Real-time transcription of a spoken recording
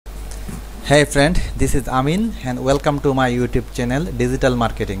Hey friend, this is Amin and welcome to my YouTube channel Digital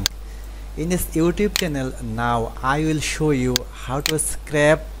Marketing. In this YouTube channel now I will show you how to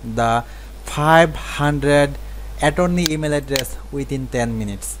scrape the 500 attorney email address within 10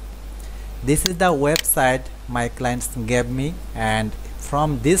 minutes. This is the website my clients gave me, and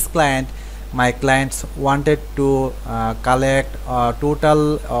from this client my clients wanted to collect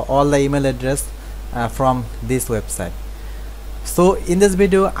total all the email address from this website. So in this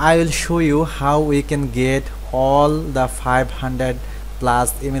video I will show you how we can get all the 500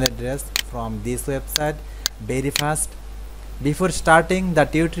 plus email address from this website very fast. Before starting the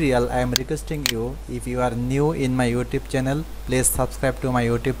tutorial, I am requesting you, if you are new in my YouTube channel, please subscribe to my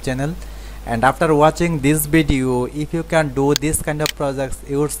YouTube channel, and after watching this video, if you can do this kind of projects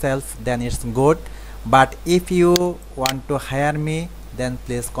yourself, then it's good. But if you want to hire me, then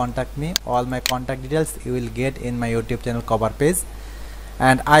please contact me. All my contact details you will get in my YouTube channel cover page,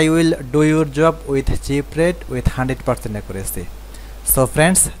 and I will do your job with cheap rate with 100% accuracy. So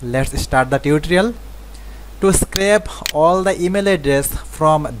friends, let's start the tutorial. To scrape all the email address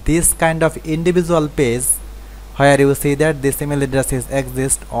from this kind of individual page, where you see that this email addresses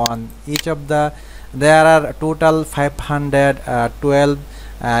exist on each of the, there are total 512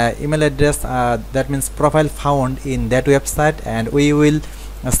 email address, that means profile found in that website, and we will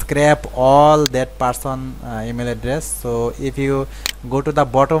scrape all that person email address. So if you go to the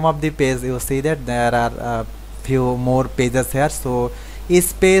bottom of the page, you see that there are few more pages here. So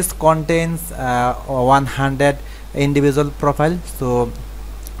each page contains 100 individual profile. So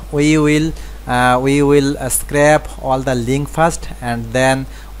we will scrape all the link first, and then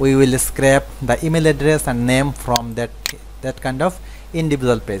we will scrape the email address and name from that kind of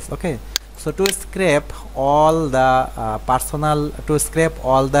individual page. Okay, so to scrape all the to scrape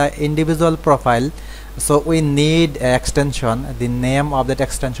all the individual profile, so we need an extension. The name of that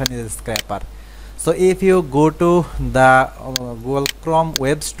extension is scraper. So if you go to the Google Chrome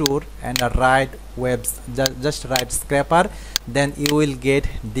web store and write just write scraper, then you will get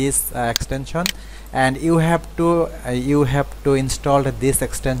this extension, and you have to install this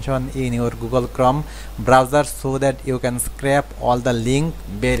extension in your Google Chrome browser so that you can scrape all the link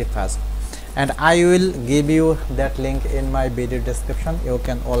very fast. And I will give you that link in my video description. You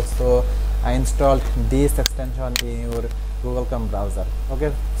can also install this extension in your Google Chrome browser.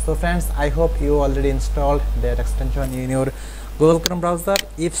 Okay, so friends, I hope you already installed that extension in your Google Chrome browser.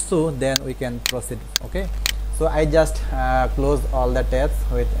 If so, then we can proceed. Okay, so I just close all the tabs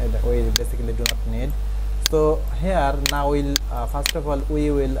with we basically do not need. So here now we'll first of all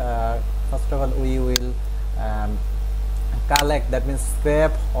we will collect, that means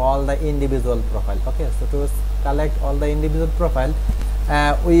scrape all the individual profile. Okay, so to collect all the individual profile,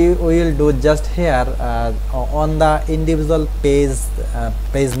 we will do just here on the individual page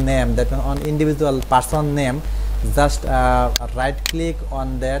name, that on individual person name, just right click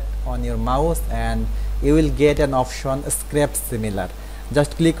on that on your mouse, and you will get an option scrape similar.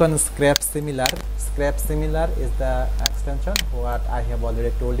 Just click on scrape similar. Scrape similar is the extension what I have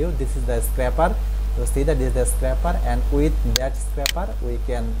already told you. This is the scraper. You see that this is the scraper, and with that scraper we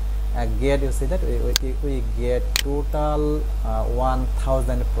can get, you see that we get total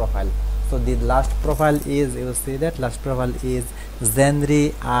 1000 profile. So the last profile is, you see that last profile is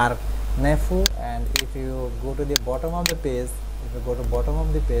Zenri R Nefu, and if you go to the bottom of the page,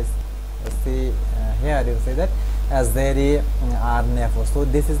 you see here you see that Zenri R Nefu. So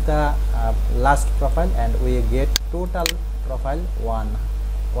this is the last profile, and we get total profile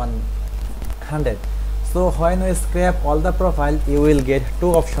 100. So when we scrape all the profile, you will get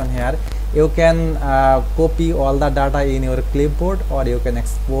two options here. You can copy all the data in your clipboard, or you can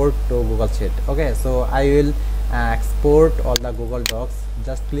export to Google Sheet. Okay, so I will export all the Google Docs.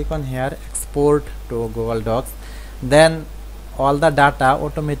 Just click on here, export to Google Docs. Then all the data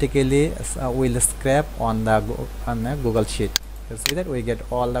automatically will scrape on the Google Sheet. You see that we get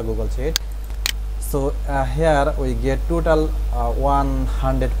all the Google Sheet. So here we get total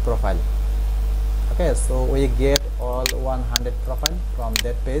 100 profile. Okay, so we get all 100 profile from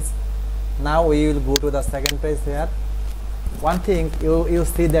that page. Now we will go to the second page here. One thing you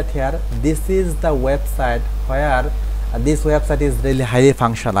see that here, this is the website where this website is really highly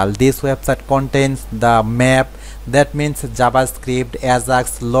functional. This website contains the map, that means JavaScript,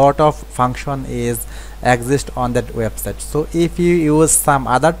 Ajax, lot of function exist on that website. So if you use some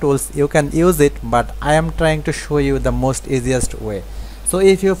other tools, you can use it, but I am trying to show you the most easiest way. So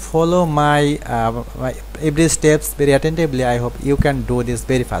if you follow my every steps very attentively, I hope you can do this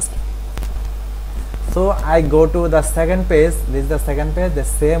very fast. So I go to the second page. This is the second page. The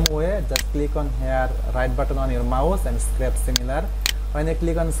same way, just click on here right button on your mouse and scrape similar. When you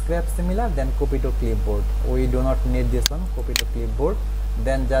click on scrap similar, then copy to clipboard. We do not need this one, copy to clipboard.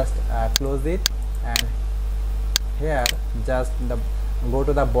 Then just close it, and here just go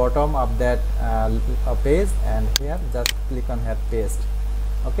to the bottom of that page, and here just click on here paste.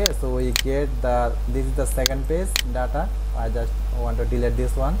 Okay, so we get this is the second page data. I just want to delete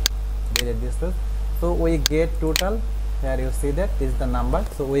this one, delete this one. So we get total, here you see that this is the number.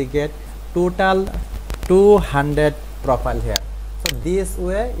 So we get total 200 profile here. So this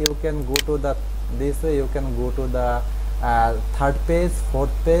way you can go to the third page,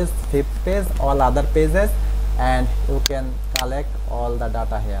 fourth page, fifth page, all other pages, and you can collect all the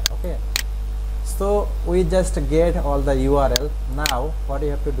data here. Okay, so we just get all the URL. Now what you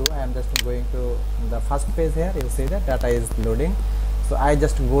have to do, I am just going to the first page here. You see that data is loading. So I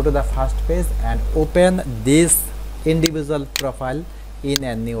just go to the first page and open this individual profile in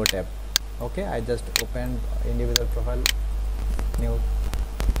a new tab. Okay, I just opened individual profile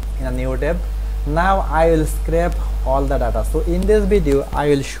in a new tab. Now I will scrape all the data. So in this video I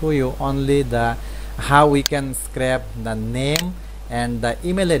will show you only the how we can scrape the name and the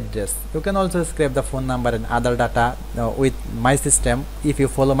email address. You can also scrape the phone number and other data with my system if you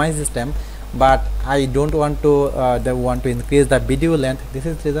follow my system, but I don't want to increase the video length. This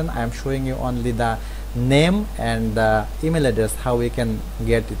is the reason I am showing you only the name and the email address, how we can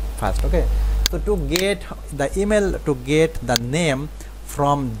get it fast. Okay, so to get the email, to get the name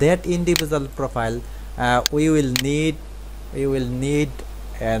from that individual profile, we will need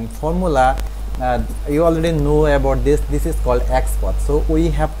a formula. You already know about this. This is called export. So we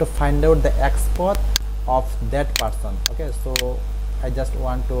have to find out the export of that person. Okay, so I just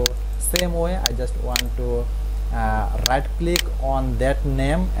want to same way, I just want to right click on that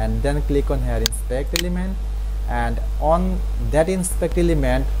name and then click on here inspect element, and on that inspect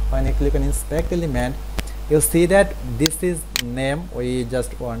element, when you click on inspect element, you see that this is name. We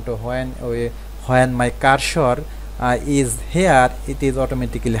just want to, when my cursor is here, it is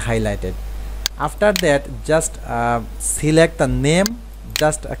automatically highlighted. After that, just select the name,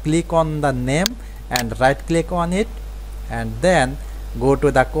 just click on the name and right click on it, and then go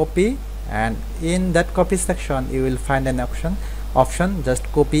to the copy, and in that copy section you will find an option just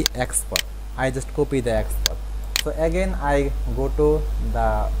copy export. I just copy the export. So again I go to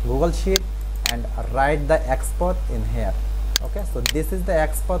the Google Sheet and write the export in here. Okay, so this is the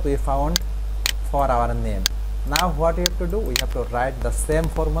export we found for our name. Now what you have to do, we have to write the same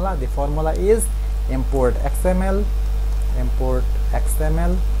formula. The formula is import XML, import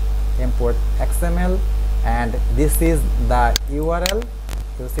XML, import XML, and this is the URL.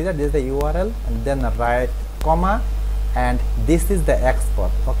 You see that this is the URL, and then write comma, and this is the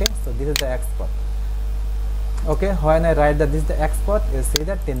export. Okay, so this is the export. Okay, when I write that this is the export, you see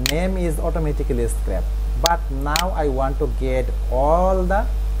that the name is automatically scrapped. But now I want to get all the,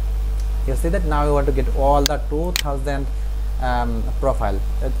 you see that now I want to get all the 2000 profile.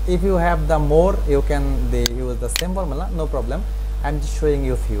 If you have the more, you can use the same formula, no problem. I'm just showing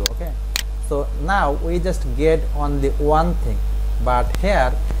you few. Okay, so now we just get only one thing, but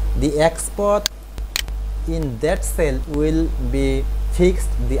here the export in that cell will be fixed.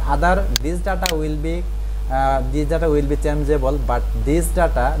 The other, this data will be changeable, but this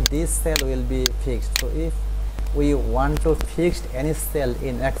data, this cell will be fixed. So if we want to fix any cell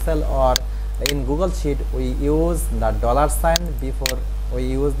in Excel or in Google Sheet, we use the $sign before we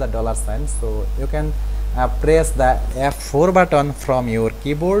use the $sign. So you can press the F4 button from your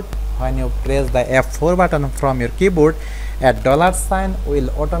keyboard. When you press the F4 button from your keyboard, a $sign will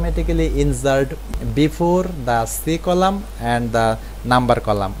automatically insert before the C column and the number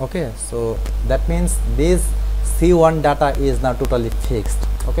column. Okay, so that means this C1 data is now totally fixed.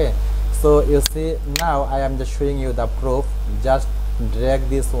 Okay, so you see now I am just showing you the proof. Just drag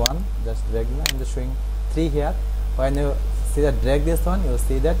this one, just drag. I'm just showing 3 here. When you see that drag this one, you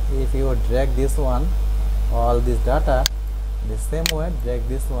see that if you drag this one, all this data the same way, drag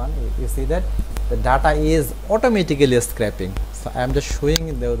this one, you see that the data is automatically scraping. So I am just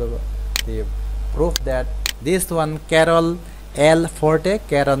showing the proof that this one Carol L Forte,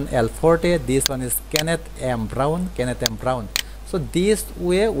 this one is Kenneth M Brown. So this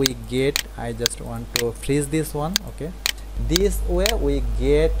way we get, I just want to freeze this one. Okay, this way we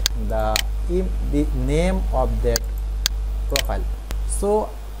get the name of that profile. So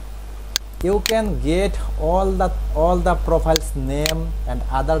you can get all the profiles name and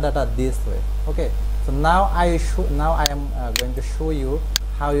other data this way. Okay, so now I am going to show you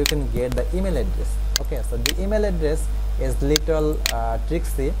how you can get the email address. Okay, so the email address is little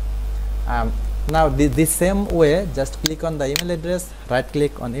tricksy. Now the same way, just click on the email address, right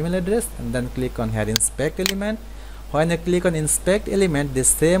click on email address, and then click on here inspect element. when you click on inspect element, the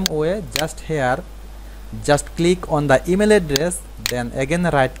same way, just here, just click on the email address, then again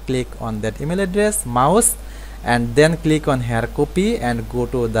right click on that email address, mouse, and then click on here copy and go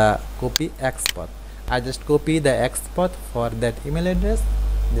to the copy export. I just copy the export for that email address.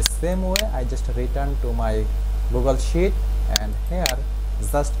 The same way I just return to my Google Sheet, and here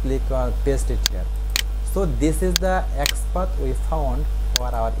just click on paste it here. So this is the export we found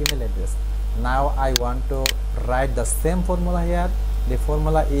for our email address. Now I want to write the same formula here. The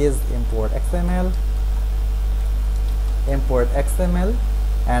formula is import XML,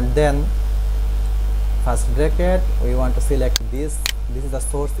 and then first bracket we want to select this is the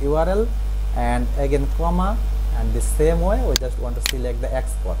source URL, and again comma, and the same way we just want to select the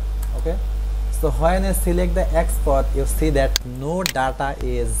export. Okay, so when you select the export, you see that no data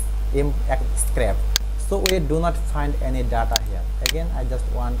is scrapped, so we do not find any data here. Again I just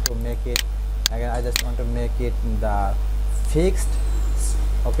want to make it the fixed.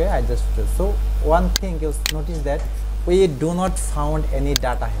 Okay, so one thing you notice that we do not found any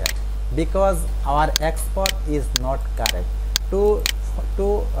data here because our export is not correct. To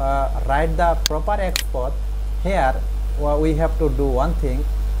write the proper export here, we have to do one thing.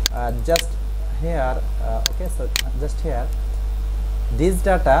 Just here, okay, so just here, this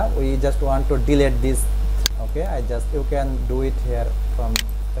data we just want to delete this. Okay, you can do it here from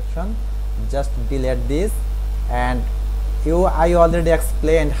section, just delete this. And I already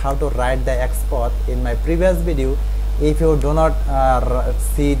explained how to write the export in my previous video. If you do not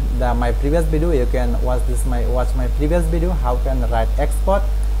see my previous video, you can watch my previous video how can write export.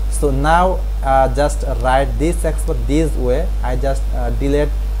 So now just write this export this way. I just delete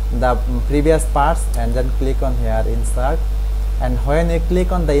the previous parts and then click on here insert, and when you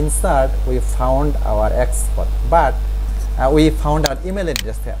click on the insert, we found our export, but we found our email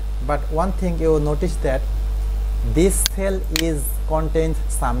address here. But one thing you notice that this cell contains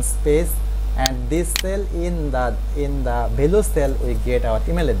some space, and this cell in the value cell we get our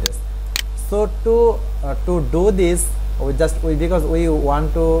email address. So to do this, because we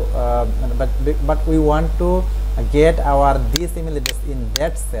want to but we want to get this email address in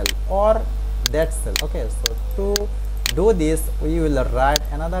that cell or that cell. Okay, so to do this, we will write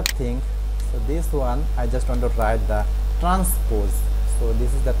another thing. So this one I just want to write the transpose. So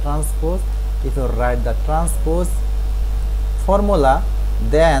this is the transpose. If you write the transpose formula,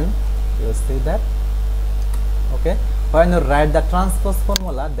 then you see that. Okay, when you write the transpose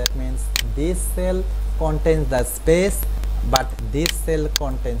formula, that means this cell contains the space, but this cell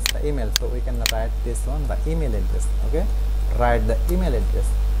contains the email. So we can write this one, the email address. Okay, write the email address.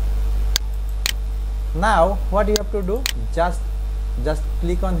 Now what you have to do, just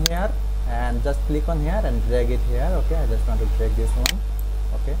click on here and drag it here. Okay, I just want to drag this one.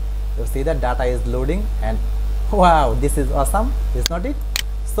 Okay, you see that data is loading, and wow, this is awesome, is not it?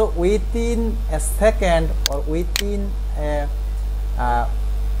 So within a second or within a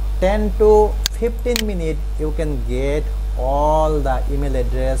 10 to 15 minutes, you can get all the email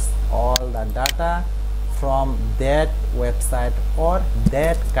address, all the data from that website or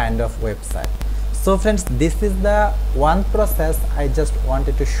that kind of website. So friends, this is the one process I just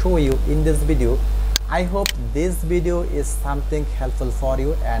wanted to show you in this video. I hope this video is something helpful for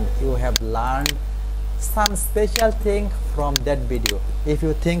you and you have learned some special thing from that video. If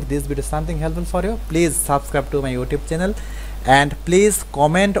you think this video is something helpful for you, please subscribe to my YouTube channel and please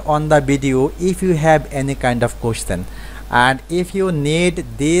comment on the video if you have any kind of question. And if you need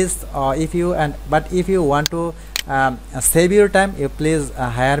this, or if you want to save your time, you please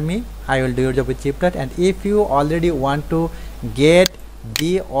hire me. I will do your job with cheap rate. And if you already want to get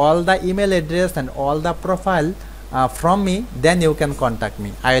all the email address and all the profile from me, then you can contact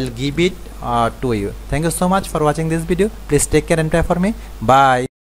me. I will give it to you. Thank you so much for watching this video. Please take care and pray for me. Bye.